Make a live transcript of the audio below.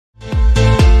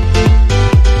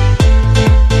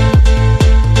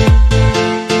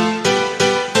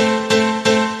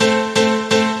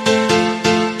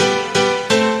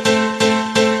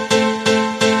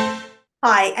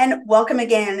Welcome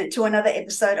again to another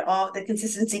episode of The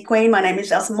Consistency Queen. My name is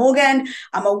Chelsea Morgan.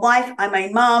 I'm a wife, I'm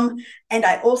a mum, and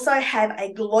I also have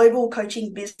a global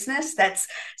coaching business that's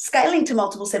scaling to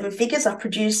multiple seven figures. I've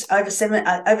produced over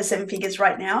seven figures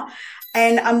right now.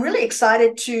 And I'm really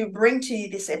excited to bring to you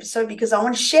this episode because I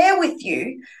want to share with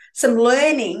you some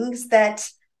learnings that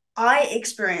I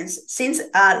experienced since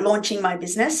launching my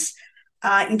business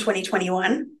in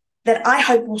 2021 that I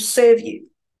hope will serve you.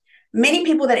 Many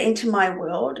people that enter my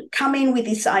world come in with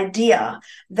this idea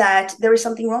that there is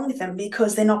something wrong with them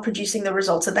because they're not producing the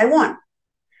results that they want.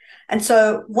 And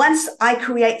so once I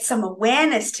create some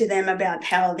awareness to them about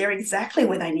how they're exactly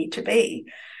where they need to be,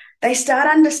 they start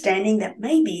understanding that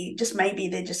maybe, just maybe,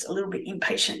 they're just a little bit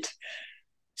impatient.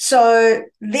 So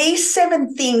these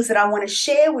 7 things that I want to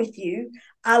share with you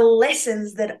are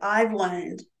lessons that I've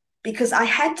learned because I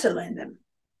had to learn them.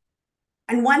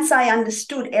 And once I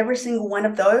understood every single one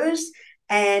of those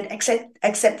and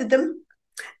accepted them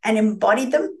and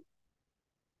embodied them,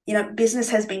 business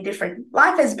has been different.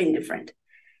 Life has been different.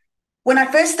 When I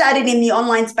first started in the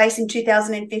online space in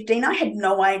 2015, I had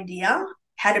no idea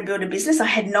how to build a business. I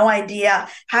had no idea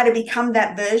how to become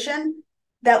that version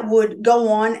that would go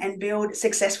on and build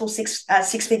successful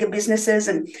six-figure businesses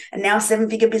and now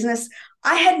 7-figure business.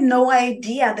 I had no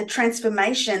idea the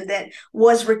transformation that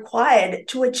was required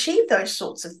to achieve those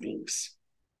sorts of things.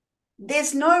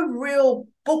 There's no real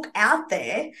book out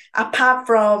there apart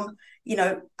from,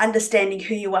 understanding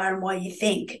who you are and why you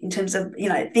think in terms of,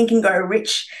 Think and Grow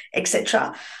Rich,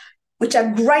 etc., which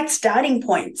are great starting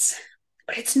points.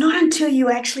 But it's not until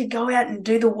you actually go out and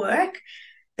do the work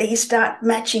that you start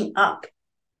matching up.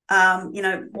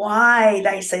 Why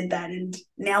they said that, and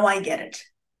now I get it.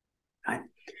 Right.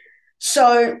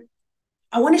 So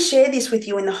I want to share this with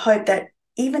you in the hope that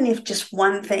even if just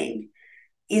one thing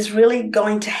is really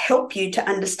going to help you to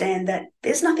understand that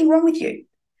there's nothing wrong with you,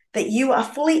 that you are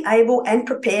fully able and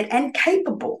prepared and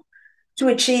capable to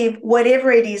achieve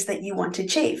whatever it is that you want to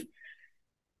achieve.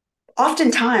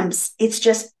 Oftentimes, it's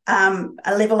just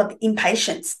a level of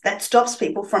impatience that stops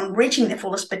people from reaching their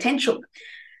fullest potential.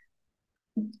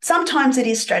 Sometimes it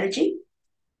is strategy,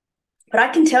 but I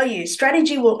can tell you,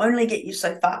 strategy will only get you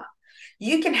so far.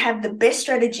 You can have the best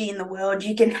strategy in the world.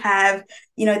 You can have,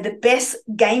 the best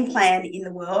game plan in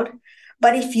the world.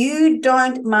 But if you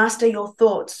don't master your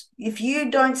thoughts, if you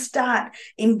don't start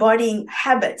embodying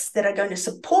habits that are going to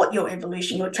support your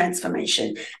evolution, your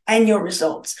transformation, and your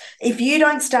results, if you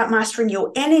don't start mastering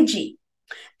your energy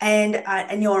and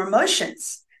your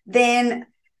emotions, then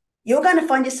you're going to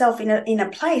find yourself in a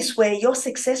place where your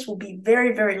success will be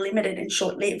very, very limited and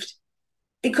short-lived.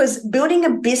 Because building a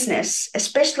business,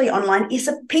 especially online, is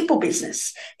a people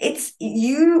business.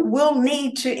 You will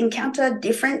need to encounter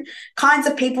different kinds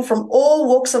of people from all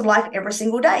walks of life every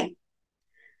single day.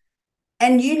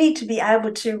 And you need to be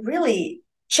able to really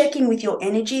check in with your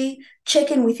energy,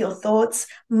 check in with your thoughts,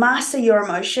 master your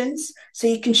emotions so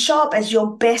you can show up as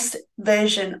your best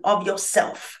version of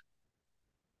yourself.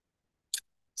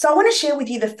 So I want to share with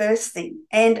you the first thing,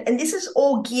 and this is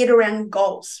all geared around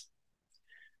goals,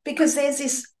 because there's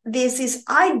this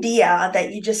idea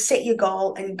that you just set your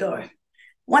goal and go.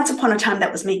 Once upon a time,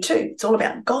 that was me too. It's all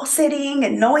about goal setting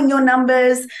and knowing your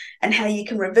numbers and how you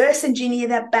can reverse engineer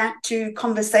that back to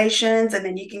conversations, and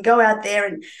then you can go out there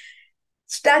and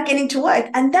start getting to work.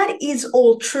 And that is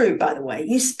all true, by the way.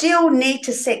 You still need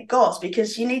to set goals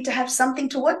because you need to have something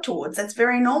to work towards. That's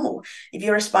very normal. If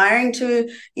you're aspiring to,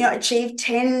 achieve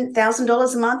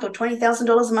 $10,000 a month or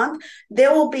 $20,000 a month,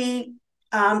 there will be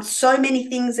so many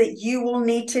things that you will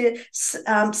need to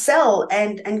sell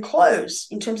and close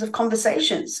in terms of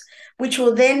conversations, which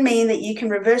will then mean that you can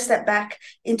reverse that back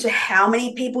into how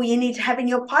many people you need to have in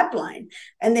your pipeline,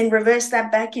 and then reverse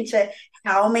that back into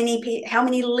how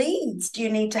many leads do you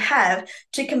need to have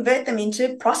to convert them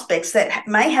into prospects that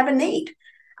may have a need.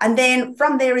 And then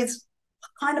from there is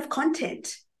what kind of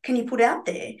content can you put out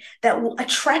there that will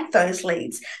attract those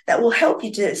leads, that will help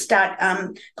you to start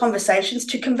conversations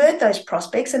to convert those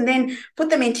prospects, and then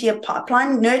put them into your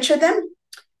pipeline, nurture them,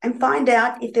 and find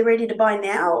out if they're ready to buy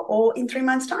now or in 3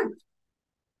 months' time.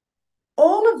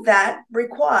 All of that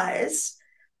requires,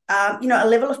 a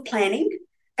level of planning,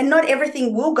 and not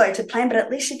everything will go to plan, but at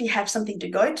least if you have something to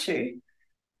go to,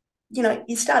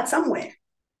 you start somewhere.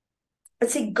 But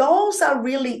see, goals are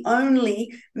really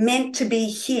only meant to be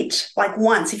hit like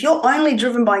once. If you're only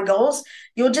driven by goals,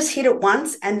 you'll just hit it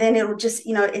once and then it'll just,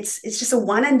 it's just a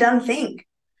one and done thing.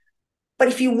 But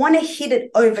if you want to hit it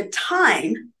over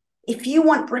time, if you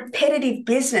want repetitive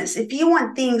business, if you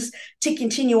want things to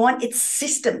continue on, it's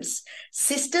systems.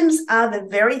 Systems are the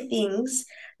very things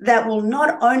that will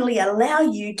not only allow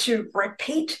you to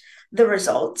repeat the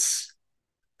results,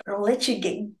 but it'll let you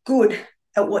get good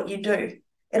at what you do.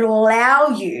 It'll allow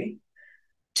you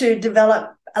to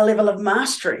develop a level of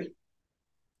mastery,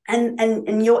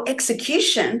 and your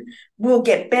execution will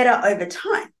get better over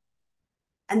time.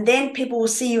 And then people will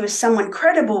see you as someone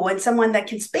credible and someone that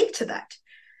can speak to that.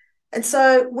 And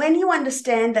so when you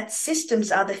understand that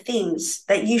systems are the things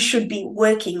that you should be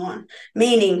working on,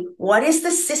 meaning what is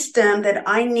the system that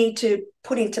I need to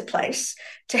put into place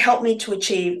to help me to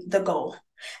achieve the goal?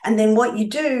 And then what you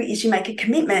do is you make a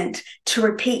commitment to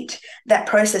repeat that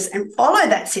process and follow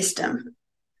that system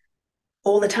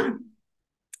all the time.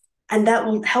 And that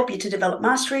will help you to develop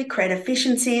mastery, create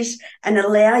efficiencies, and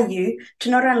allow you to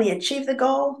not only achieve the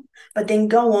goal, but then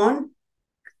go on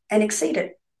and exceed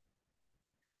it.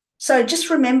 So just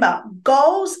remember,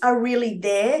 goals are really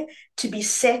there to be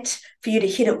set for you to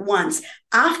hit it once.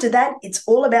 After that, it's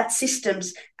all about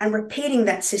systems and repeating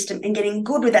that system and getting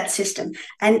good with that system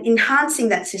and enhancing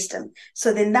that system.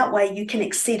 So then that way you can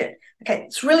exceed it. Okay,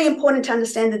 it's really important to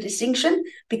understand the distinction,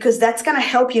 because that's going to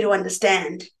help you to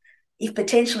understand if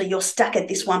potentially you're stuck at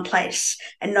this one place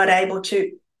and not able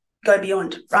to go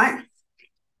beyond, right?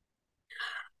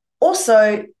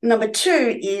 Also, number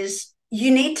 2 is you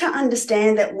need to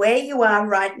understand that where you are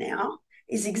right now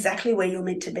is exactly where you're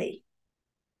meant to be.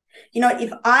 You know,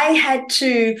 if I had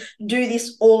to do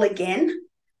this all again,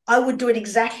 I would do it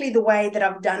exactly the way that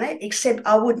I've done it, except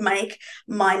I would make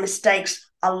my mistakes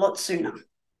a lot sooner.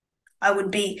 I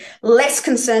would be less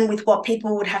concerned with what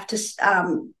people would have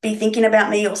to be thinking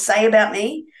about me or say about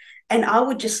me. And I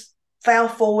would just fail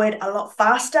forward a lot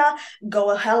faster, go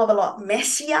a hell of a lot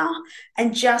messier,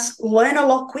 and just learn a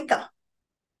lot quicker.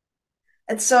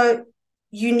 And so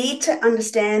you need to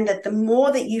understand that the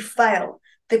more that you fail,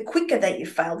 the quicker that you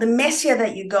fail, the messier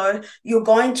that you go, you're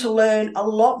going to learn a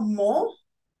lot more,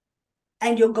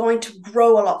 and you're going to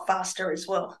grow a lot faster as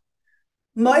well.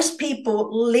 Most people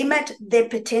limit their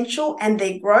potential and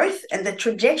their growth and the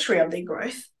trajectory of their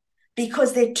growth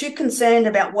because they're too concerned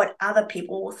about what other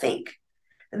people will think.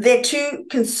 They're too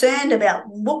concerned about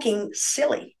looking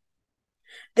silly.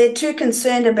 They're too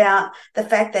concerned about the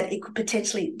fact that it could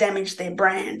potentially damage their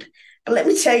brand. But let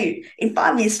me tell you, in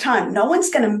 5 years' time, no one's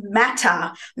going to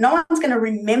matter. No one's going to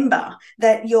remember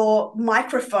that your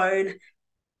microphone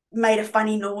made a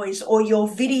funny noise, or your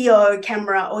video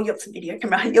camera, or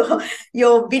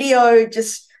your video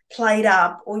just played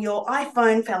up, or your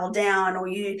iPhone fell down, or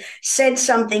you said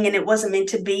something and it wasn't meant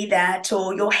to be that,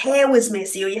 or your hair was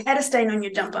messy, or you had a stain on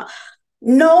your jumper.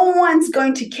 No one's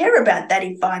going to care about that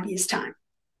in 5 years' time.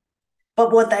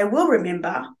 But what they will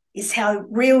remember is how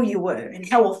real you were and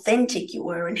how authentic you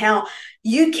were and how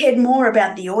you cared more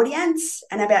about the audience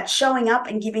and about showing up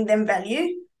and giving them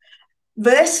value,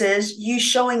 versus you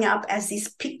showing up as this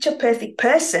picture-perfect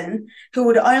person who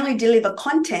would only deliver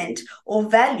content or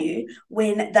value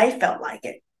when they felt like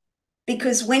it.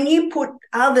 Because when you put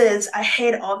others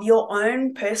ahead of your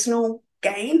own personal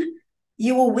gain,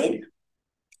 you will win.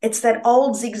 It's that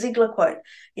old Zig Ziglar quote.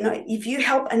 You know, if you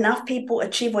help enough people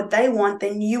achieve what they want,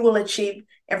 then you will achieve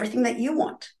everything that you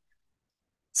want.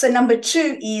 So number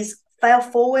 2 is fail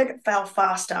forward, fail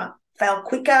faster. Fail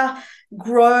quicker,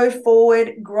 grow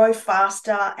forward, grow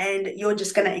faster, and you're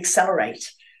just going to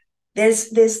accelerate. There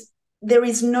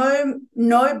is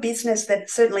no business that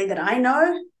certainly that I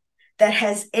know that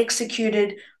has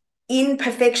executed in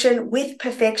perfection, with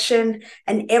perfection,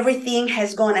 and everything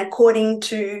has gone according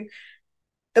to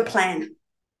the plan.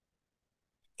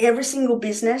 Every single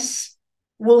business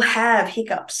will have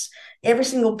hiccups. Every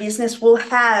single business will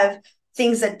have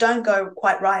things that don't go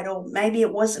quite right, or maybe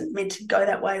it wasn't meant to go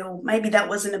that way, or maybe that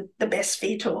wasn't the best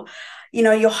fit, or, you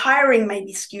know, your hiring may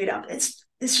be skewed up. It's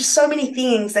just so many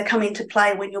things that come into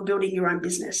play when you're building your own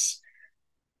business.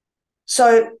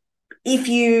 So if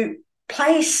you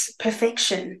place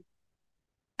perfection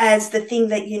as the thing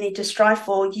that you need to strive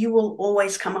for, you will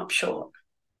always come up short.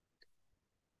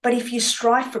 But if you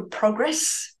strive for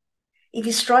progress, if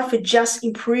you strive for just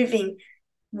improving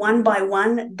one by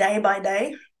one, day by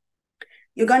day,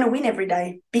 you're going to win every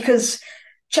day, because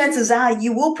chances are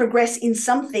you will progress in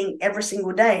something every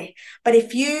single day. But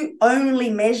if you only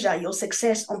measure your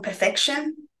success on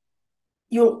perfection,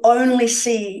 you'll only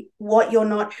see what you're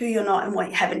not, who you're not, and what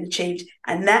you haven't achieved.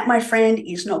 And that, my friend,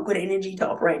 is not good energy to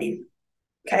operate in.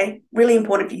 Okay? Really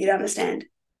important for you to understand.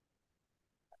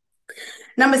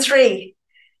 Number 3,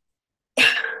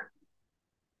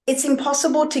 it's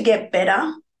impossible to get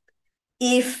better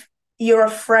if you're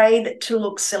afraid to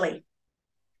look silly.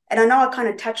 And I know I kind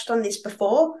of touched on this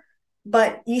before,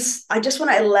 but I just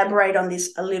want to elaborate on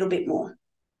this a little bit more.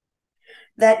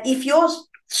 That if you're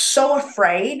so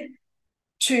afraid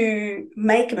to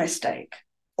make a mistake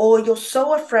or you're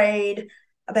so afraid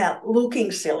about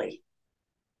looking silly,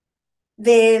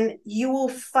 then you will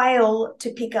fail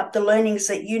to pick up the learnings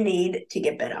that you need to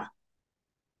get better.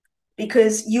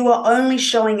 Because you are only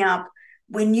showing up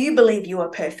when you believe you are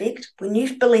perfect, when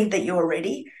you believe that you're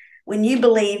ready, when you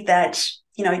believe that,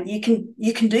 you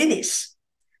can do this.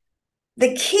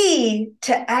 The key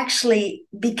to actually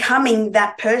becoming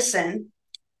that person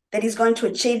that is going to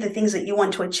achieve the things that you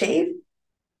want to achieve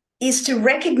is to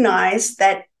recognize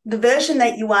that the version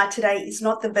that you are today is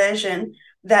not the version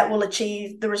that will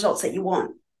achieve the results that you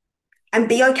want. And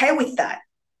be okay with that.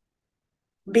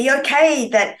 Be okay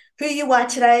that who you are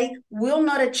today will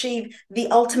not achieve the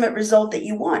ultimate result that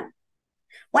you want.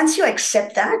 Once you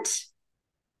accept that,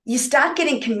 you start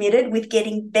getting committed with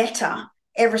getting better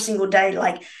every single day,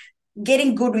 like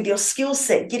getting good with your skill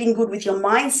set, getting good with your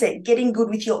mindset, getting good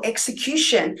with your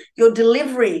execution, your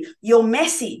delivery, your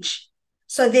message.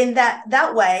 So then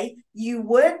that way you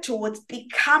work towards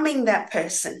becoming that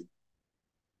person.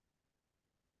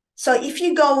 So if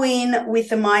you go in with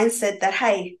the mindset that,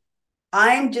 hey,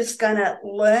 I'm just going to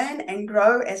learn and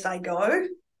grow as I go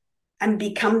and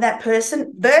become that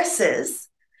person, versus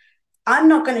I'm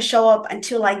not going to show up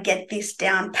until I get this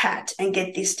down pat and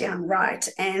get this down right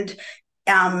and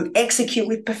execute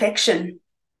with perfection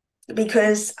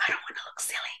because I don't want to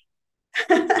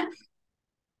look silly.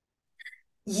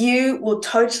 You will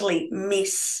totally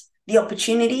miss the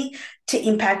opportunity to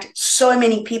impact so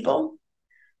many people,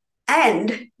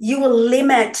 and you will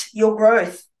limit your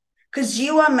growth because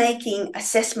you are making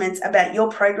assessments about your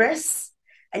progress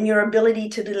and your ability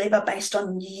to deliver based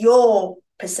on your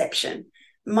perception.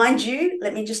 Mind you,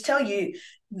 let me just tell you,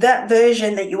 that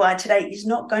version that you are today is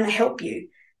not going to help you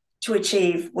to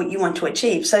achieve what you want to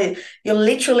achieve. So you're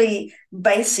literally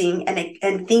basing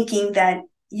and thinking that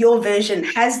your version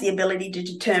has the ability to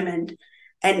determine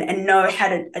and know how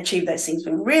to achieve those things.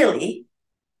 When really,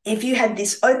 if you had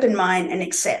this open mind and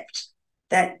accept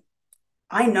that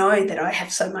I know that I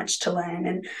have so much to learn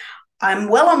and I'm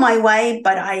well on my way,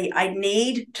 but I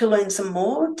need to learn some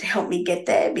more to help me get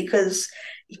there, because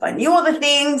if I knew all the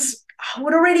things, I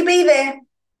would already be there.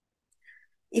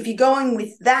 If you're going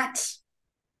with that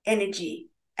energy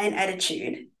and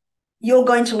attitude, you're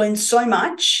going to learn so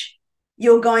much,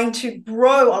 you're going to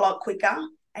grow a lot quicker,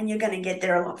 and you're going to get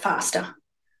there a lot faster.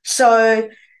 So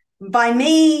by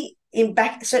me,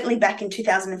 certainly back in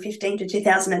 2015 to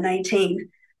 2018,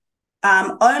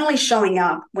 only showing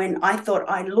up when I thought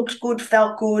I looked good,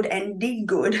 felt good, and did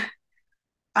good,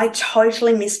 I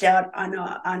totally missed out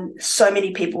on so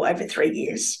many people over 3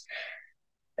 years.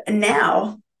 And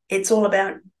now it's all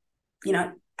about,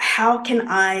 how can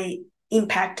I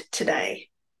impact today?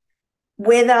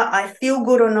 Whether I feel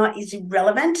good or not is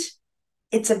irrelevant.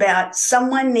 It's about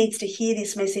someone needs to hear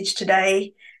this message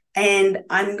today, and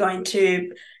I'm going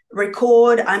to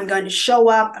record, I'm going to show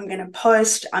up, I'm going to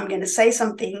post, I'm going to say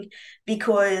something,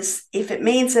 because if it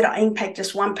means that I impact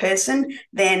just one person,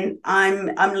 then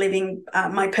I'm living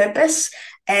my purpose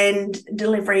and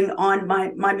delivering on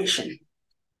my mission.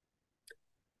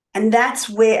 And that's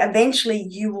where eventually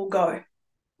you will go.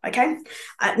 Okay.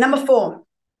 Number 4,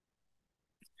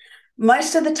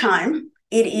 most of the time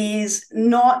it is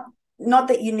not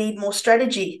that you need more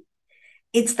strategy.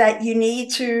 It's that you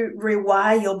need to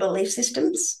rewire your belief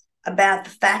systems about the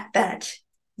fact that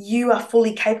you are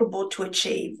fully capable to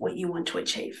achieve what you want to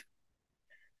achieve.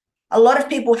 A lot of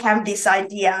people have this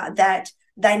idea that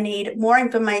they need more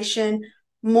information,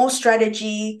 more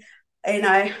strategy,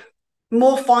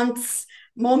 more fonts,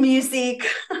 more music,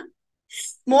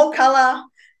 more color.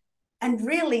 And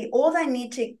really, all they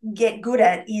need to get good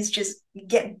at is just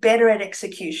get better at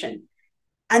execution.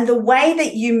 And the way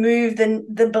that you move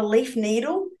the belief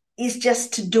needle is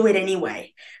just to do it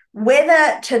anyway.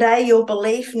 Whether today your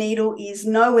belief needle is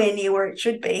nowhere near where it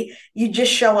should be, you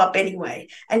just show up anyway.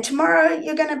 And tomorrow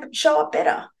you're going to show up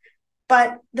better.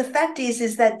 But the fact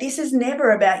is that this is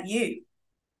never about you.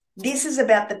 This is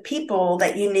about the people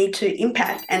that you need to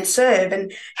impact and serve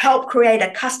and help create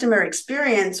a customer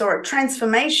experience or a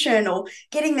transformation, or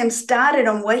getting them started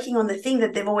on working on the thing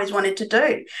that they've always wanted to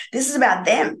do. This is about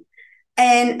them.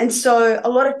 And so a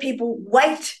lot of people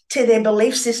wait till their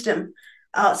belief system,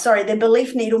 their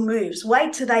belief needle moves,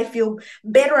 wait till they feel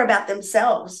better about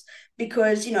themselves,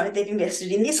 because, they've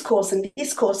invested in this course and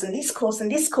this course and this course and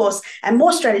this course, and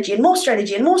more strategy and more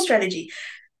strategy and more strategy.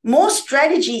 More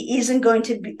strategy isn't going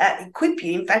to equip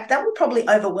you. In fact, that will probably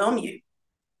overwhelm you.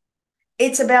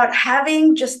 It's about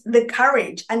having just the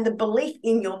courage and the belief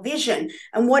in your vision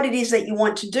and what it is that you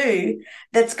want to do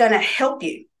that's going to help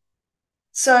you.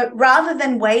 So rather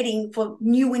than waiting for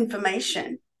new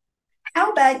information,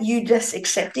 How about you just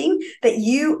accepting that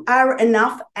you are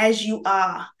enough as you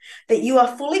are, that you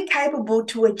are fully capable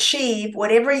to achieve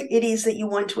whatever it is that you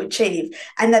want to achieve,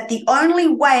 and that the only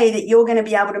way that you're going to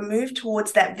be able to move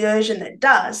towards that version that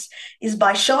does is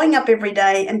by showing up every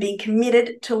day and being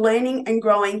committed to learning and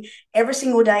growing every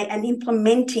single day and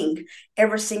implementing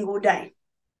every single day.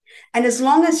 And as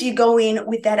long as you go in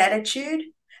with that attitude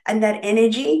and that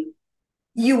energy,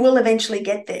 you will eventually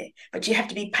get there. But you have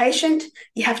to be patient,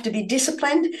 you have to be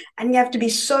disciplined, and you have to be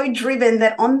so driven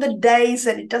that on the days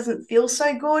that it doesn't feel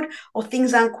so good or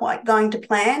things aren't quite going to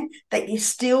plan, that you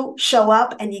still show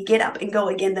up and you get up and go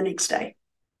again the next day.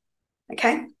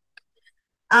 Okay?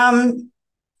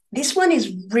 This one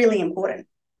is really important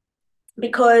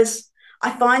because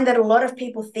I find that a lot of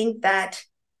people think that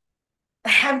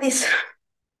they have this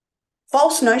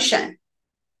false notion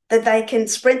that they can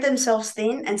spread themselves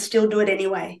thin and still do it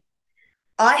anyway.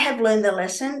 I have learned the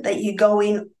lesson that you go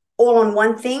in all on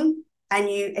one thing and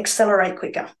you accelerate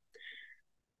quicker.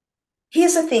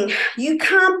 Here's the thing, you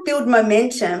can't build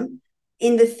momentum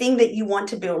in the thing that you want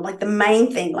to build, like the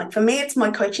main thing. Like for me, it's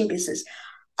my coaching business.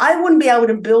 I wouldn't be able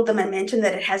to build the momentum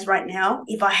that it has right now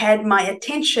if I had my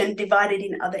attention divided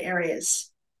in other areas.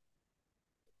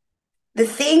 The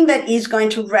thing that is going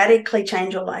to radically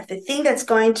change your life, the thing that's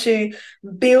going to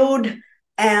build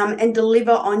and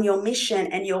deliver on your mission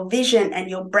and your vision and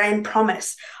your brand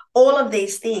promise, all of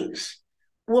these things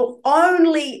will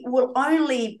only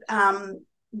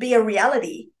be a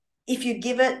reality if you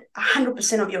give it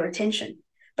 100% of your attention.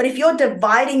 But if you're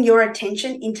dividing your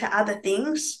attention into other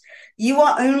things, you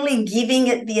are only giving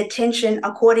it the attention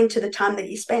according to the time that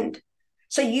you spend.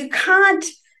 So you can't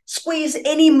squeeze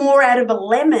any more out of a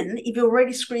lemon if you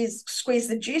already squeeze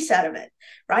the juice out of it,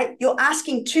 right? You're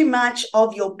asking too much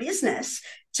of your business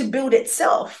to build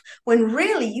itself when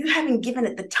really you haven't given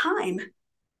it the time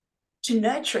to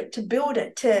nurture it, to build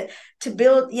it, to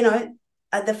build,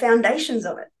 the foundations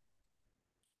of it.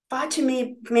 Far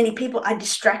too many people are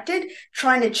distracted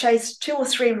trying to chase 2 or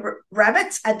 3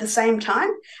 rabbits at the same time,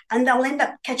 and they'll end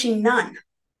up catching none.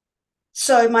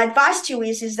 So my advice to you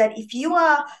is that if you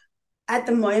are at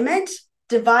the moment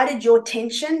divided your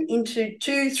attention into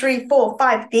 2, 3, 4,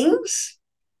 5 things,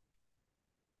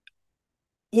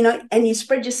 and you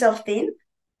spread yourself thin,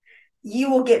 you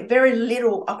will get very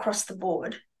little across the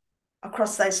board,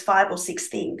 across those 5 or 6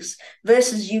 things,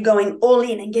 versus you going all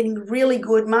in and getting really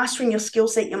good, mastering your skill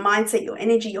set, your mindset, your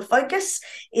energy, your focus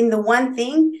in the one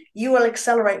thing. You will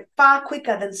accelerate far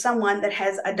quicker than someone that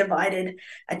has a divided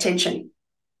attention.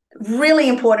 Really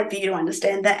important for you to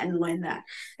understand that and learn that.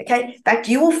 Okay. In fact,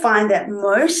 you will find that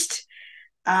most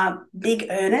big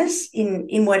earners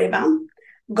in whatever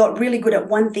got really good at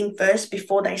one thing first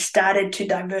before they started to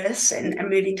diverse and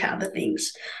move into other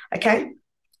things. Okay.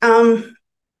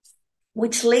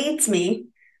 Which leads me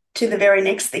to the very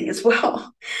next thing as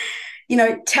well.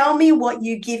 Tell me what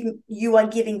you are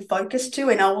giving focus to,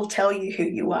 and I will tell you who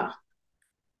you are.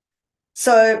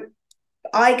 So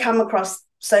I come across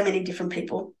so many different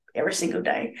people every single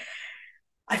day.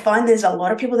 I find there's a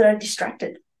lot of people that are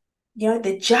distracted.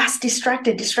 They're just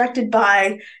distracted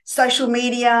by social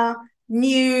media,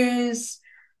 news,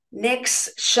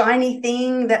 next shiny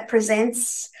thing that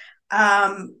presents,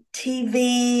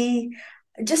 TV,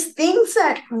 just things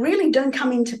that really don't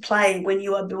come into play when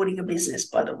you are building a business,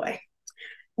 by the way.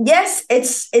 Yes,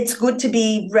 it's good to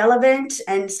be relevant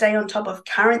and stay on top of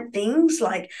current things,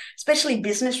 like especially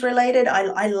business related.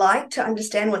 I like to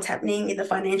understand what's happening in the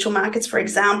financial markets, for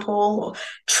example, or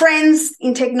trends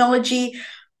in technology.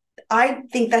 I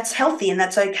think that's healthy and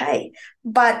that's okay.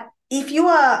 But if you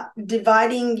are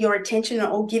dividing your attention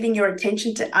or giving your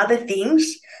attention to other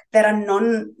things that are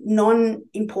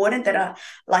non-important, that are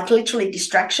like literally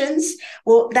distractions,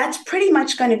 well, that's pretty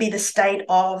much going to be the state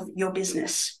of your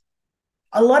business.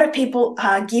 A lot of people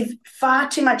give far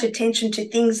too much attention to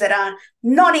things that are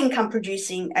not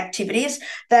income-producing activities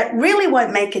that really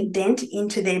won't make a dent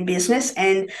into their business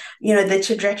and, the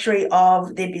trajectory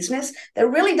of their business. That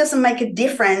really doesn't make a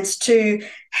difference to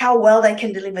how well they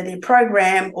can deliver their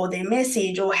program or their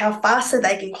message, or how faster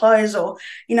they can close, or,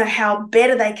 how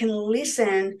better they can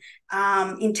listen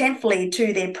intentfully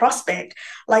to their prospect.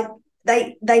 Like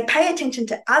they pay attention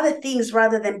to other things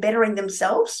rather than bettering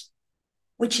themselves,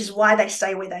 which is why they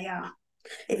stay where they are.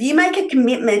 If you make a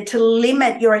commitment to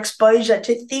limit your exposure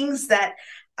to things that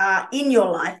are in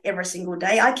your life every single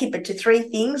day, I keep it to 3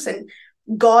 things, and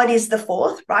God is the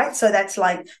 4th, right? So that's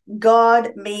like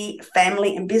God, me,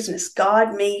 family, and business.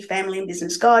 God, me, family, and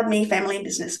business. God, me, family, and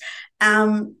business.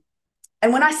 And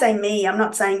when I say me, I'm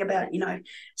not saying about,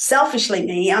 selfishly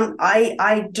me.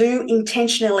 I do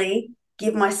intentionally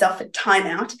give myself a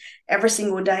timeout every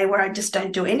single day where I just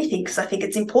don't do anything, because I think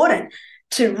it's important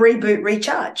to reboot,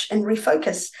 recharge, and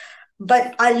refocus.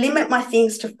 But I limit my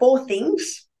things to 4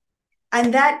 things,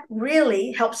 and that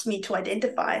really helps me to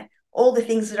identify all the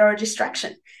things that are a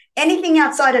distraction. Anything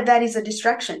outside of that is a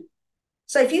distraction.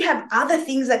 So if you have other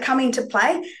things that come into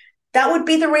play, that would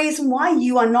be the reason why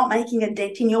you are not making a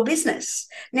dent in your business.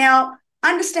 Now,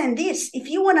 understand this. If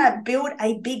you want to build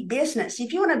a big business,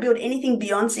 if you want to build anything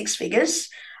beyond 6 figures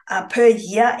per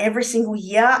year, every single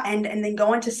year, and then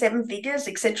go into 7 figures,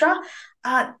 etc.,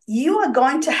 you are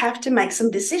going to have to make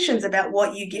some decisions about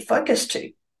what you give focus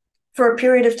to for a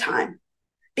period of time,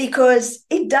 because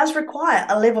it does require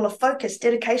a level of focus,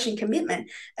 dedication, commitment,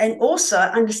 and also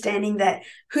understanding that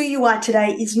who you are today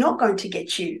is not going to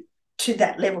get you to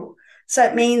that level. So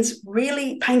it means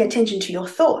really paying attention to your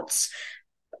thoughts,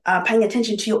 paying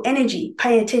attention to your energy,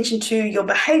 paying attention to your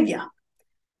behavior.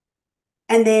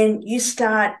 And then you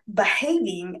start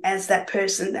behaving as that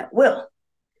person that will.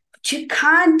 But you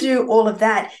can't do all of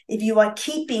that if you are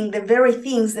keeping the very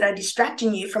things that are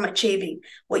distracting you from achieving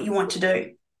what you want to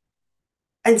do.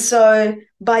 And so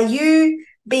by you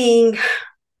being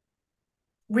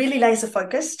really laser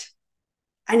focused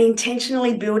and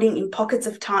intentionally building in pockets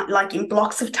of time, like in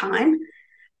blocks of time,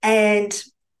 and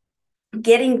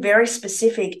getting very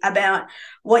specific about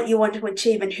what you want to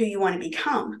achieve and who you want to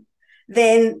become,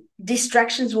 then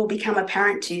distractions will become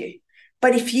apparent to you.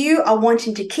 But if you are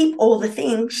wanting to keep all the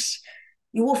things,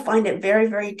 you will find it very,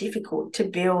 very difficult to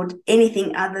build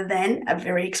anything other than a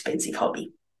very expensive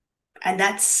hobby. And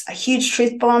that's a huge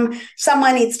truth bomb.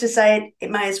 Someone needs to say it. It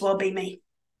may as well be me.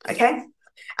 Okay.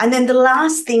 And then the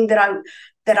last thing that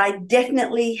I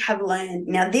definitely have learned,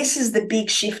 now this is the big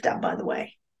shifter, by the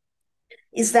way,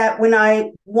 is that when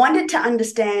I wanted to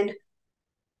understand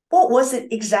what was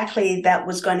it exactly that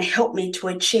was going to help me to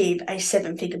achieve a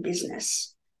 7-figure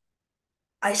business,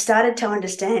 I started to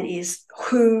understand is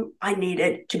who I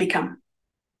needed to become.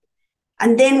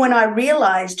 And then when I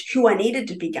realized who I needed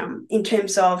to become in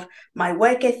terms of my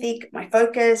work ethic, my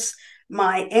focus,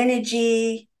 my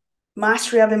energy,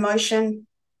 mastery of emotion,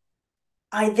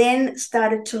 I then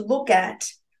started to look at,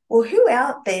 well, who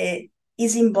out there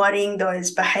is embodying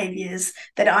those behaviors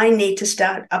that I need to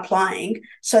start applying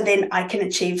so then I can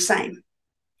achieve same.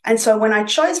 And so when I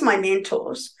chose my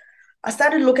mentors, I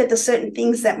started to look at the certain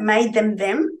things that made them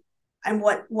them and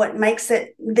what makes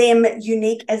it them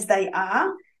unique as they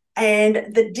are,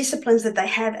 and the disciplines that they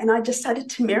have. And I just started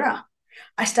to mirror.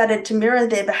 I started to mirror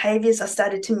their behaviors. I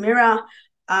started to mirror,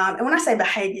 and when I say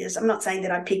behaviors, I'm not saying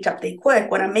that I picked up their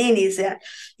quirk. What I mean is that,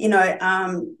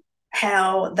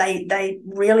 how they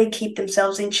really keep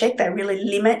themselves in check. They really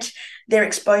limit their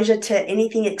exposure to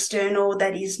anything external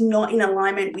that is not in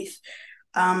alignment with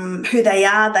who they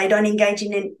are. They don't engage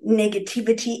in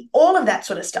negativity, all of that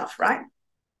sort of stuff, right?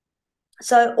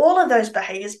 So all of those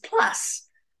behaviors plus,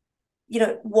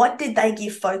 what did they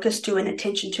give focus to and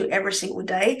attention to every single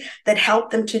day that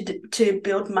helped them to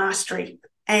build mastery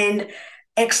and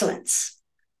excellence?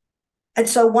 And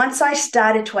so once I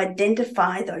started to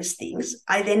identify those things,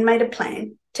 I then made a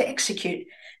plan to execute.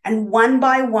 And one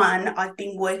by one, I've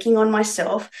been working on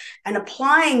myself and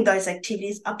applying those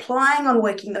activities, applying on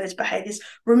working those behaviors,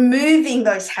 removing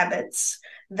those habits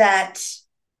that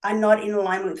are not in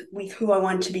alignment with who I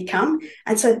want to become.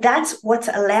 And so that's what's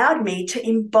allowed me to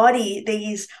embody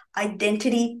these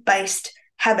identity-based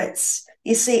habits.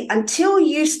 You see, until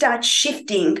you start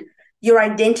shifting your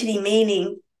identity,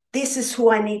 meaning this is who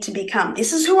I need to become,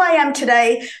 this is who I am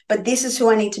today, but this is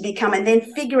who I need to become, and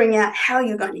then figuring out how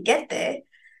you're going to get there,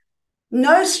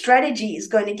 no strategy is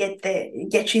going to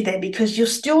get you there, because you'll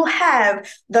still have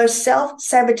those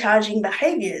self-sabotaging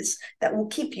behaviors that will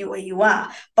keep you where you are.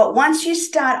 But once you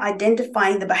start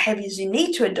identifying the behaviors you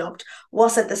need to adopt,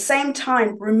 whilst at the same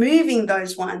time removing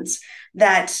those ones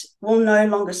that will no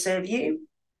longer serve you,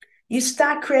 you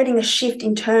start creating a shift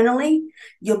internally.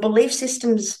 Your belief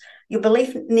systems, your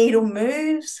belief needle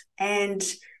moves, and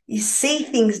you see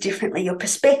things differently. Your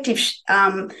perspective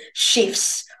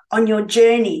shifts on your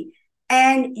journey.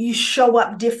 And you show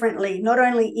up differently, not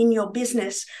only in your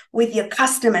business, with your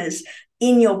customers,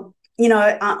 in your,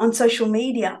 on social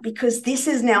media, because this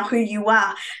is now who you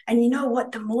are. And you know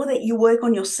what? The more that you work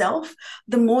on yourself,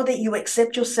 the more that you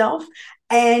accept yourself,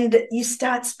 and you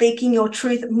start speaking your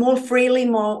truth more freely,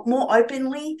 more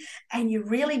openly, and you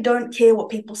really don't care what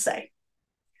people say.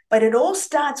 But it all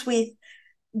starts with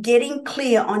getting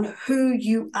clear on who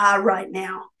you are right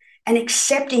now, and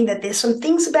accepting that there's some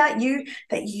things about you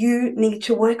that you need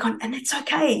to work on, and it's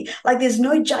okay. Like, there's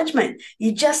no judgment.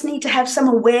 You just need to have some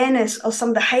awareness of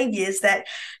some behaviors that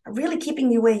are really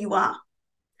keeping you where you are.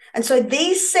 And so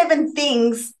these 7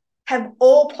 things have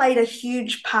all played a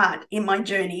huge part in my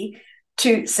journey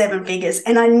to 7 figures.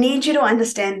 And I need you to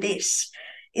understand this,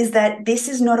 is that this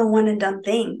is not a one and done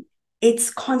thing.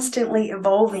 It's constantly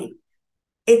evolving.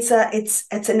 It's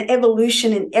an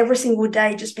evolution in every single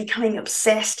day, just becoming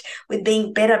obsessed with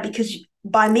being better, because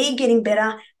by me getting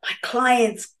better, my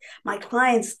clients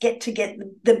get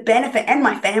the benefit, and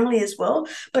my family as well.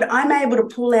 But I'm able to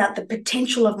pull out the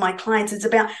potential of my clients. It's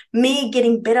about me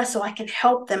getting better so I can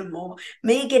help them more,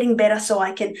 me getting better so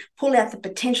I can pull out the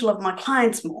potential of my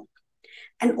clients more.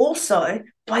 And also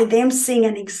by them seeing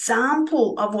an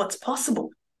example of what's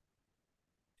possible.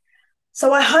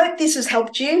 So I hope this has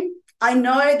helped you. I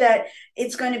know that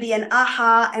it's going to be an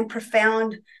aha and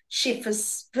profound shift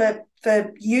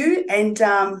for you. And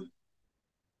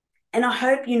I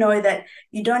hope you know that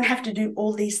you don't have to do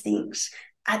all these things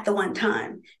at the one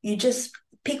time. You just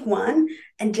pick one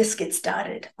and just get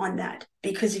started on that.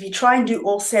 Because if you try and do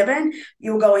all 7,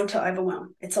 you're going to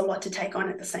overwhelm. It's a lot to take on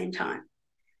at the same time.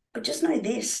 But just know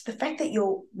this, the fact that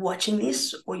you're watching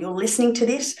this or you're listening to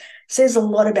this says a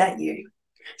lot about you.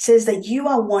 Says that you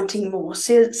are wanting more,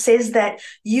 says that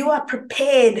you are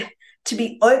prepared to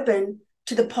be open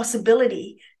to the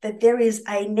possibility that there is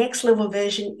a next level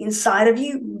version inside of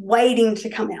you waiting to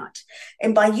come out.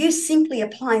 And by you simply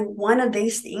applying one of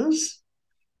these things,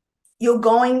 you're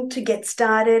going to get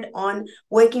started on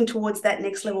working towards that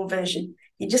next level version.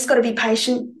 You just got to be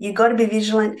patient. You got to be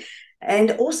vigilant. And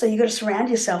also you got to surround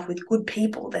yourself with good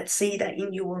people that see that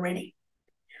in you already.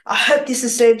 I hope this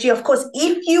has served you. Of course,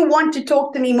 if you want to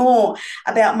talk to me more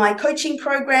about my coaching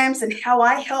programs and how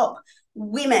I help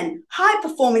women,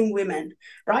 high-performing women,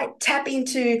 right, tap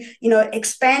into,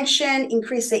 expansion,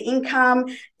 increase their income,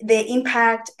 their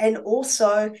impact, and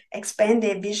also expand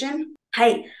their vision,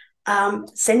 hey,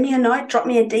 send me a note, drop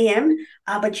me a DM,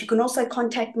 but you can also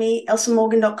contact me,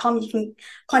 elsamorgan.com. You can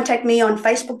contact me on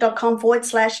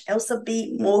facebook.com/Elsa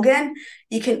B. Morgan.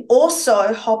 You can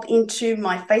also hop into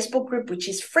my Facebook group, which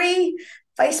is free,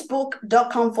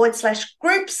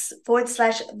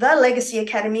 facebook.com/groups/The Legacy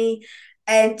Academy.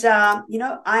 And,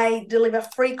 I deliver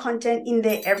free content in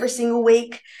there every single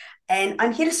week, and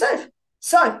I'm here to serve.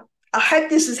 So I hope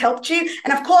this has helped you.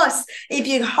 And of course, if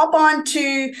you hop on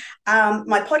to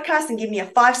my podcast and give me a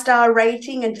 5-star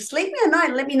rating and just leave me a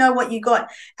note, let me know what you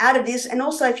got out of this. And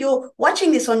also, if you're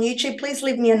watching this on YouTube, please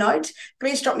leave me a note.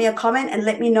 Please drop me a comment and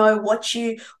let me know what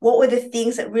were the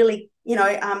things that really,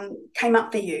 came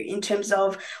up for you in terms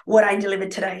of what I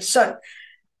delivered today. So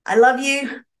I love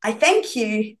you. I thank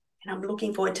you. And I'm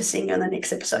looking forward to seeing you on the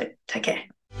next episode. Take care.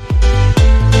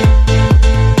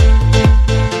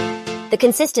 The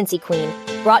Consistency Queen,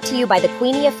 brought to you by the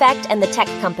Queenie Effect and the Tech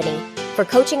Company. For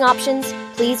coaching options,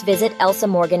 please visit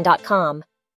elsamorgan.com.